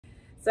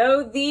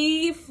So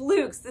the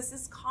flukes, this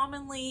is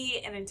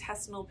commonly an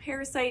intestinal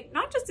parasite,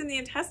 not just in the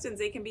intestines,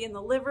 they can be in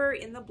the liver,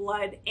 in the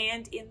blood,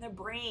 and in the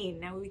brain.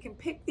 Now we can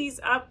pick these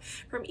up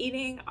from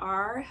eating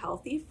our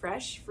healthy,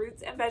 fresh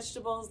fruits and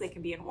vegetables. They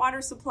can be in water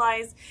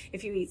supplies.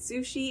 If you eat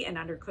sushi and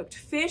undercooked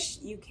fish,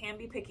 you can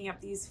be picking up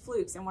these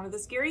flukes. And one of the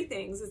scary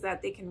things is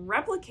that they can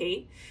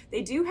replicate.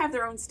 They do have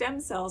their own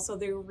stem cells, so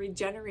they will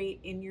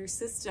regenerate in your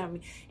system.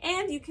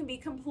 And you can be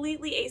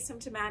completely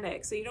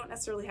asymptomatic, so you don't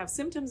necessarily have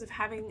symptoms of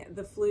having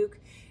the fluke,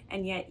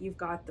 and yet you've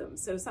got them.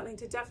 So something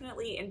to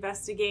definitely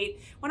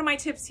investigate. One of my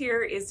tips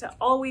here is to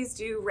always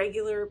do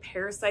regular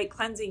parasite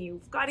cleansing.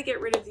 You've got to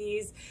get rid of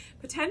these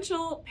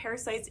potential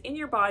parasites in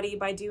your body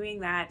by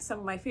doing that. Some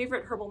of my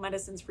favorite herbal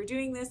medicines for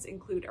doing this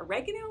include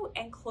oregano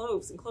and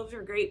cloves. And cloves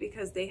are great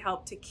because they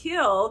help to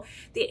kill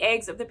the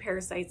eggs of the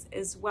parasites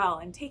as well.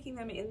 And taking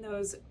them in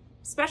those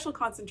special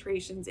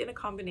concentrations in a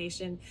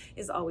combination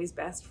is always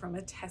best from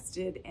a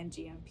tested and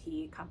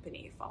GMP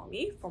company. Follow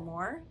me for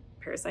more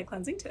parasite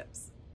cleansing tips.